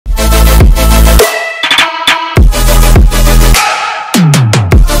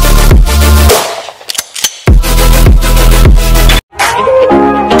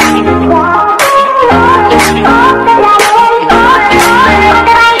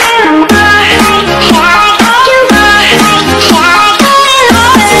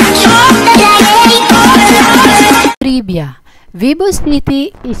Vivo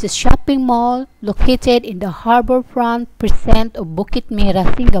City is a shopping mall located in the harborfront precinct of Bukit Merah,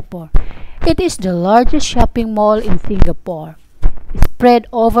 Singapore. It is the largest shopping mall in Singapore, spread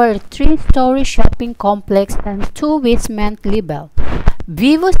over a three-story shopping complex and two basement level.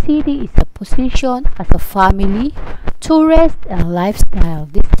 Vivo City is a position as a family, tourist, and lifestyle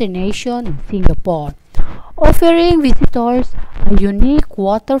destination in Singapore, offering visitors a unique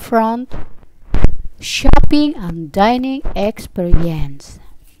waterfront shopping and dining experience,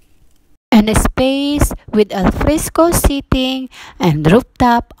 and a space with alfresco seating and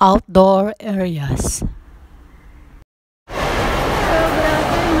rooftop outdoor areas. Hello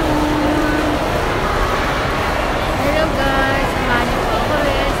guys, samahan niyo po ako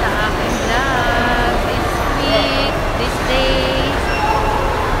ulit sa aking vlog this week, this day,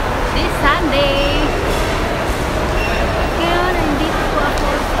 this Sunday. Kaya nandito po ako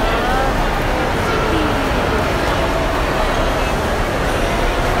sa city.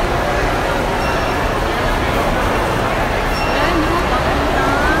 Ayan o,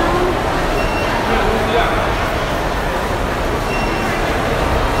 papuntang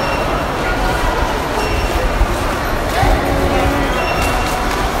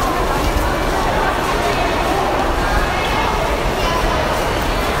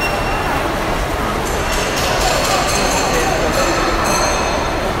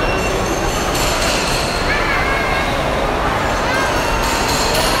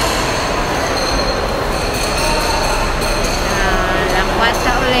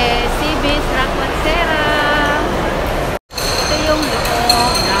Lakwatsa ulit, Sibis, Rakwatsera. Ito yung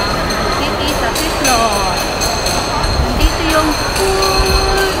loob ng city sa Sislon. Dito yung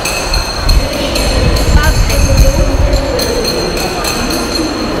food public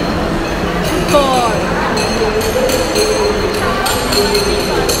court.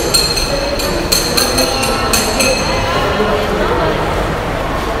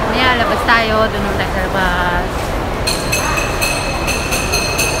 Ayan, labas tayo. Doon tayo sa labas.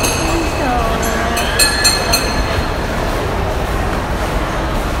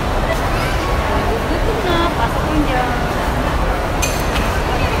 Dito na, pasok ko dyan.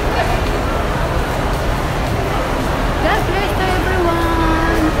 God bless to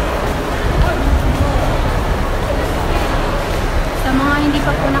everyone. Sa mga hindi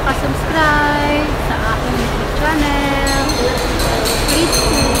pa po nakasubscribe sa aking YouTube channel, please po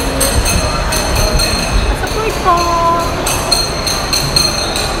support po.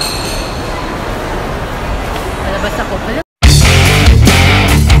 Malabas ako pala.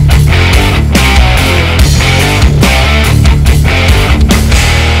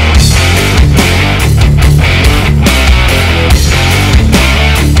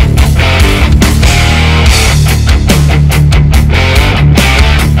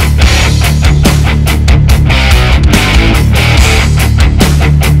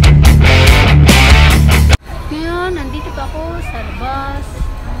 Ngayon, nandito pa ako sa labas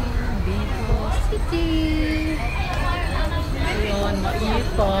ng Vivo City. Ayun, mainit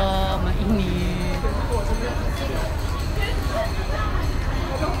pa, mainit.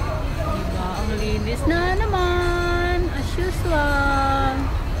 Diba, ang linis na naman, as usual.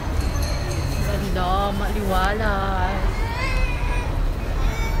 Ganda, maliwalas.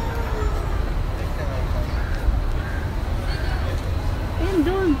 Ayun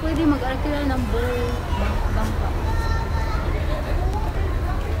doon, pwede mag-arkila ng bangka.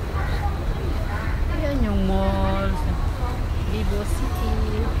 Ayan yung mall sa Vivo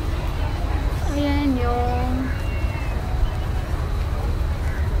City. Ayan yung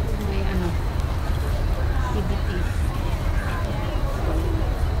may activities.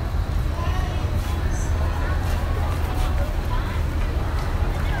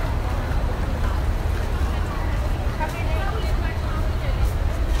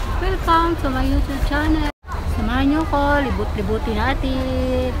 Welcome to my YouTube channel. Samahan nyo ko, libut-libutin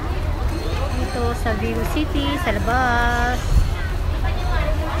natin dito sa Vivo City, sa labas.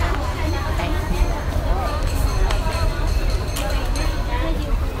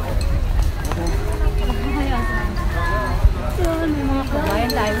 Yun, may mga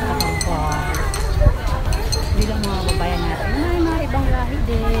kabayan tayo sa kapwa. Hindi lang mga kabayan natin. May mga ibang lahi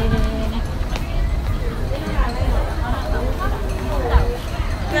din.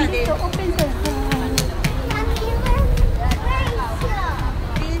 Dito, open sa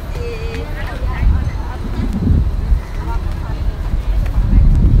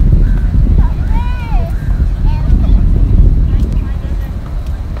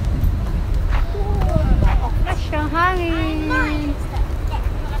fresh ang hangin.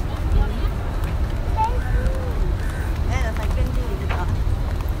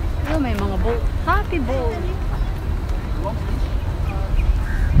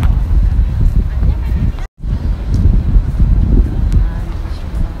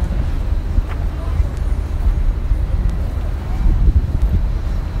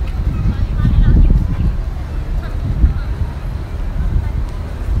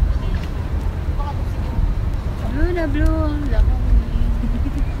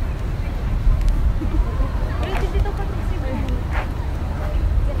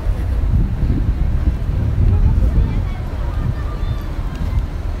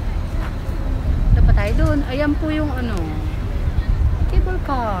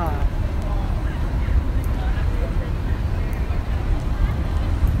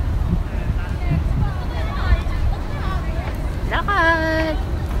 Lakad!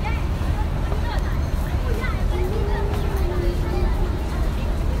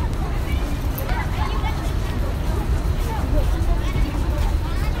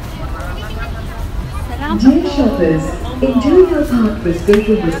 Dear shoppers, enjoy your park with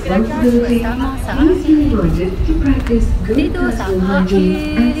social responsibility. Please be reminded to practice good personal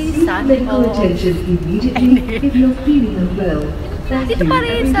hygiene and seek medical attention immediately if you're feeling unwell. Thank Dito you pa and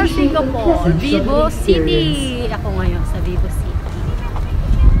rin we sa wish you a Singapore, pleasant Vivo shopping experience. City. Ako ngayon sa Vivo City.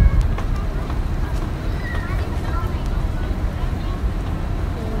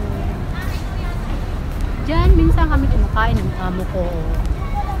 Diyan, minsan kami kumakain ng amo ko.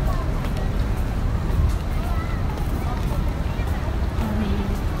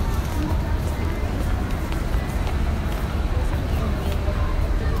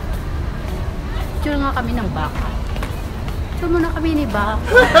 Picture nga kami ng baka. Picture muna kami ni baka.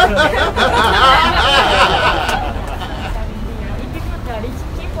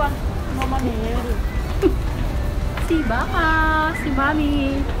 Si baka, si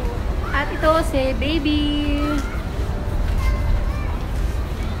mami. At ito si baby.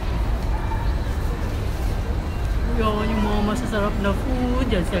 Yan yung mga masasarap na food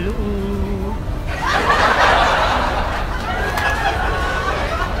dyan sa loob.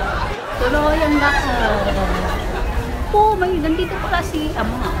 Tuloy ang lakad. Oh, may nandito pala si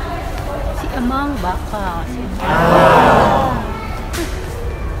Ama. Si Amang baka. Si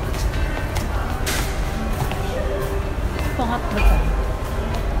pangat ba ito?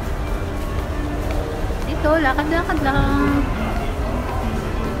 Dito, lakad-lakad lang.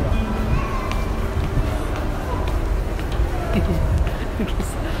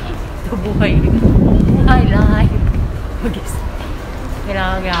 Ito buhay. Buhay life.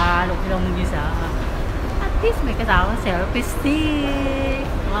 Kailangan halo ko lang mag-isa. At least may kasama selfie stick.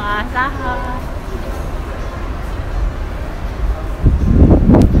 Mga asahan.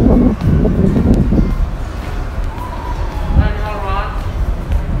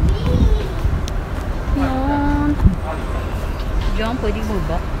 Yan. Diyan, pwede mo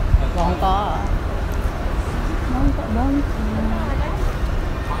ba? Bangka. Bangka.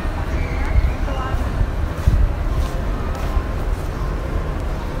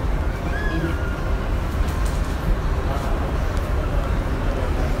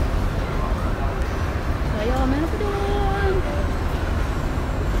 Ayo, meron ko doon.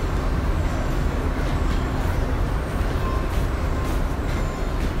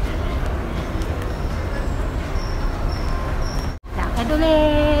 Lakad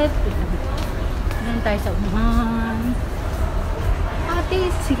ulit. Doon tayo sa unahan. Ate,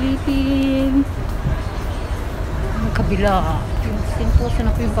 silipin. Ang kabila. Yung Sentosa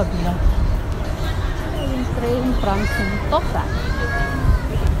na po yung kabila. Yung train from Sentosa.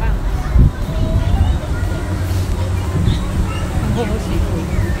 Ang seafood.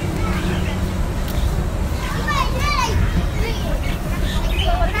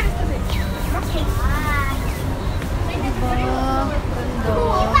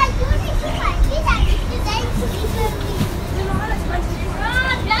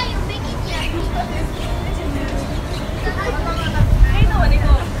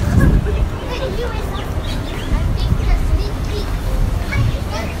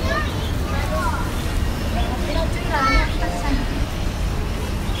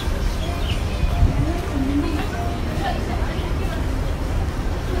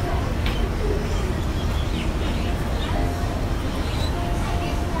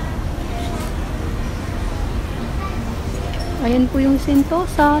 Ayan po yung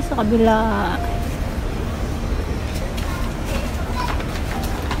Sentosa sa kabila.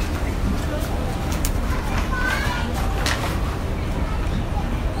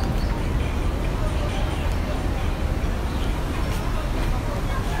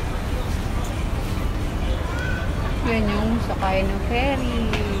 Yan yung sakay ng ferry.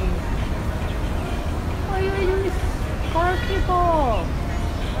 Ayun yung car cable.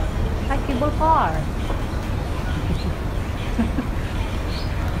 Cable car.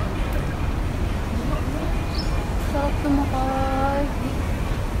 Sarap tumakay.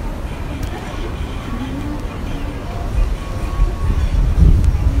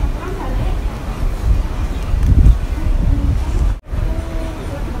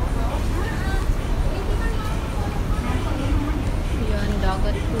 Yan,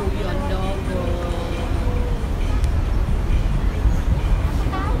 dagat po. Yan, dagat.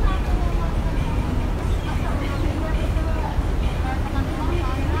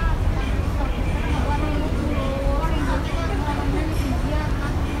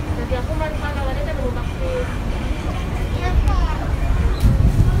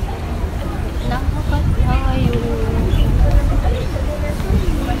 Lakad tayo.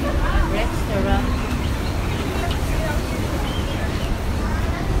 Restaurant.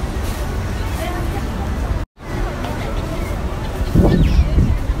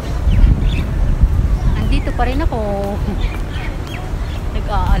 Andito pa rin ako.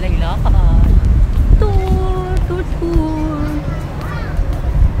 Nag-aalay lakad. Tour, tour, tour.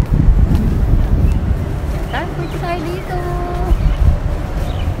 Tayo tayo dito.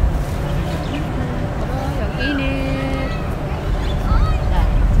 Ay, ang init.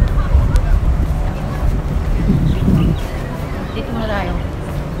 Dito muna tayo.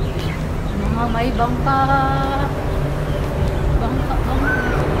 Mga may bangka. Bangka, bangka.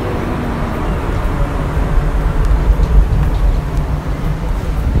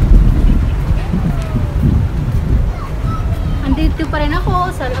 Andito pa rin ako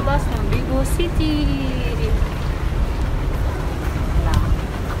sa labas ng Bigo City.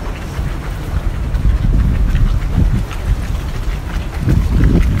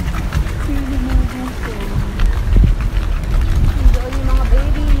 Doon yung mga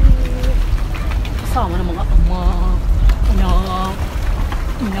baby. Kasama ng mga ama. Anak.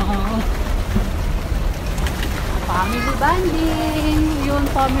 Anak. Family bonding. Yun,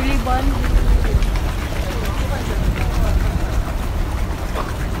 family bonding.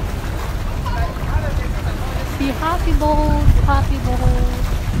 Si Happy Boat. Happy Boat.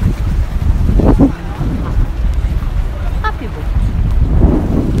 Happy Boat.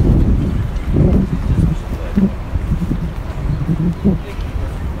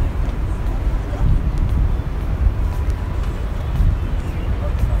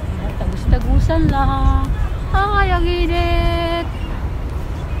 Tagus-tagusan lang. Ay, ang init.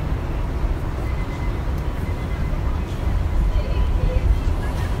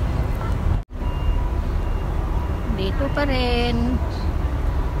 Dito pa rin.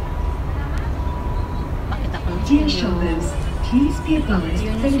 Pakita ko na Dear sa inyo. shoppers, please be advised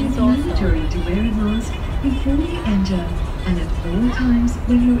Yun that si it is Toto. mandatory to wear a mask before you enter and at all times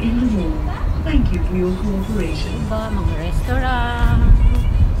when you're in the mall. Thank you for your cooperation. Diba, mga restaurant.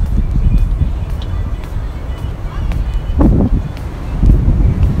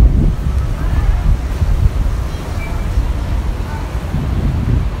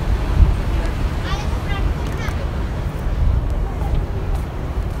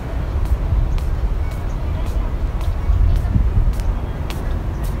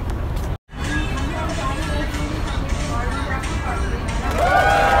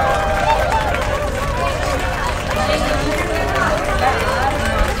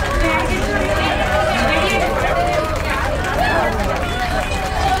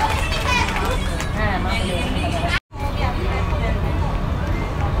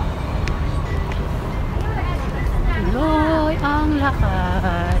 Tuloy ang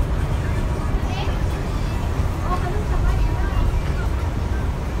lakad.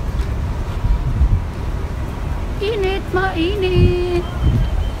 Init, mainit.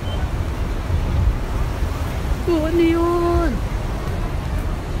 Ano yun?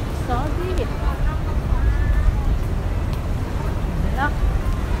 Sabi. Malak.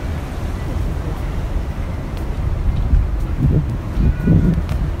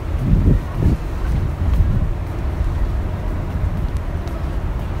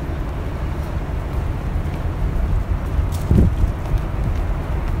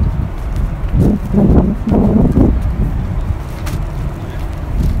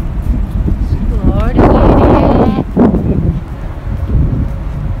 Lord, init.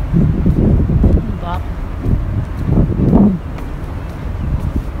 Bak.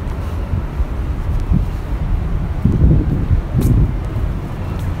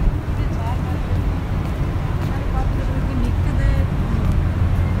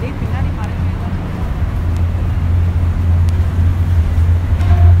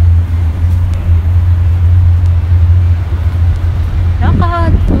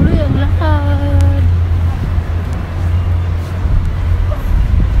 Lakad, tuloy ang lakad.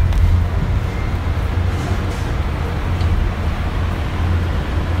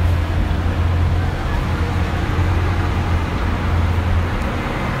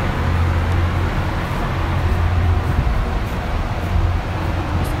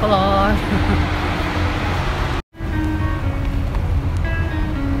 Escolar.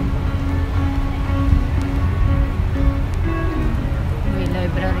 May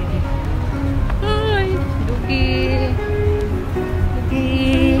library dito. Ay, dugi.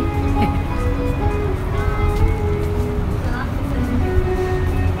 Dugi.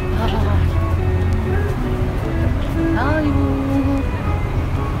 Tayo.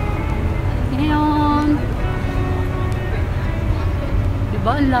 Ngayon.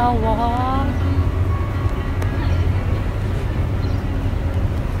 Diba? Ang lawak.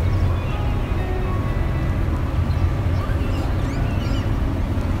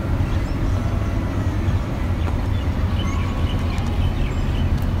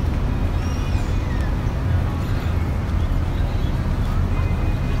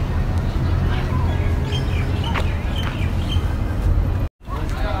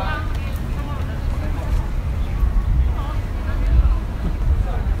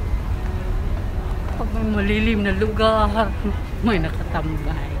 Pag may malilim na lugar, may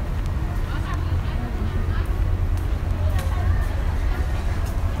nakatambay.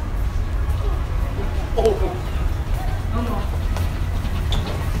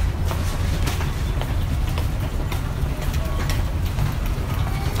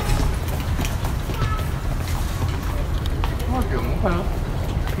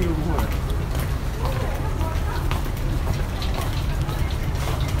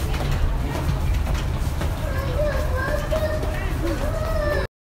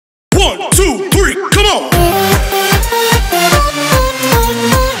 One, two, three, come on!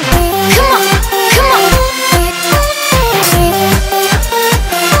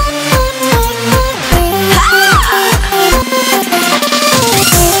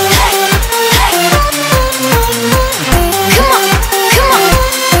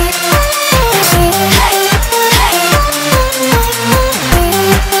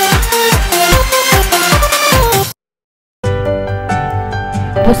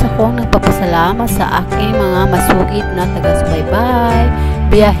 Lubos akong nagpapasalamat sa aking mga masugid na taga-subaybay,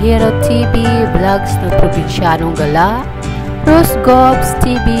 Biyahero TV, Vlogs ng Probinsyanong Gala, Rose Gobs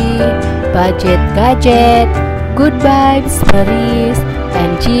TV, Budget Gadget, Good Vibes Paris,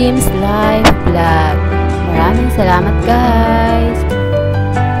 and Jim's Life Vlog. Maraming salamat guys!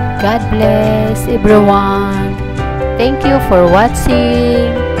 God bless everyone! Thank you for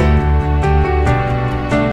watching!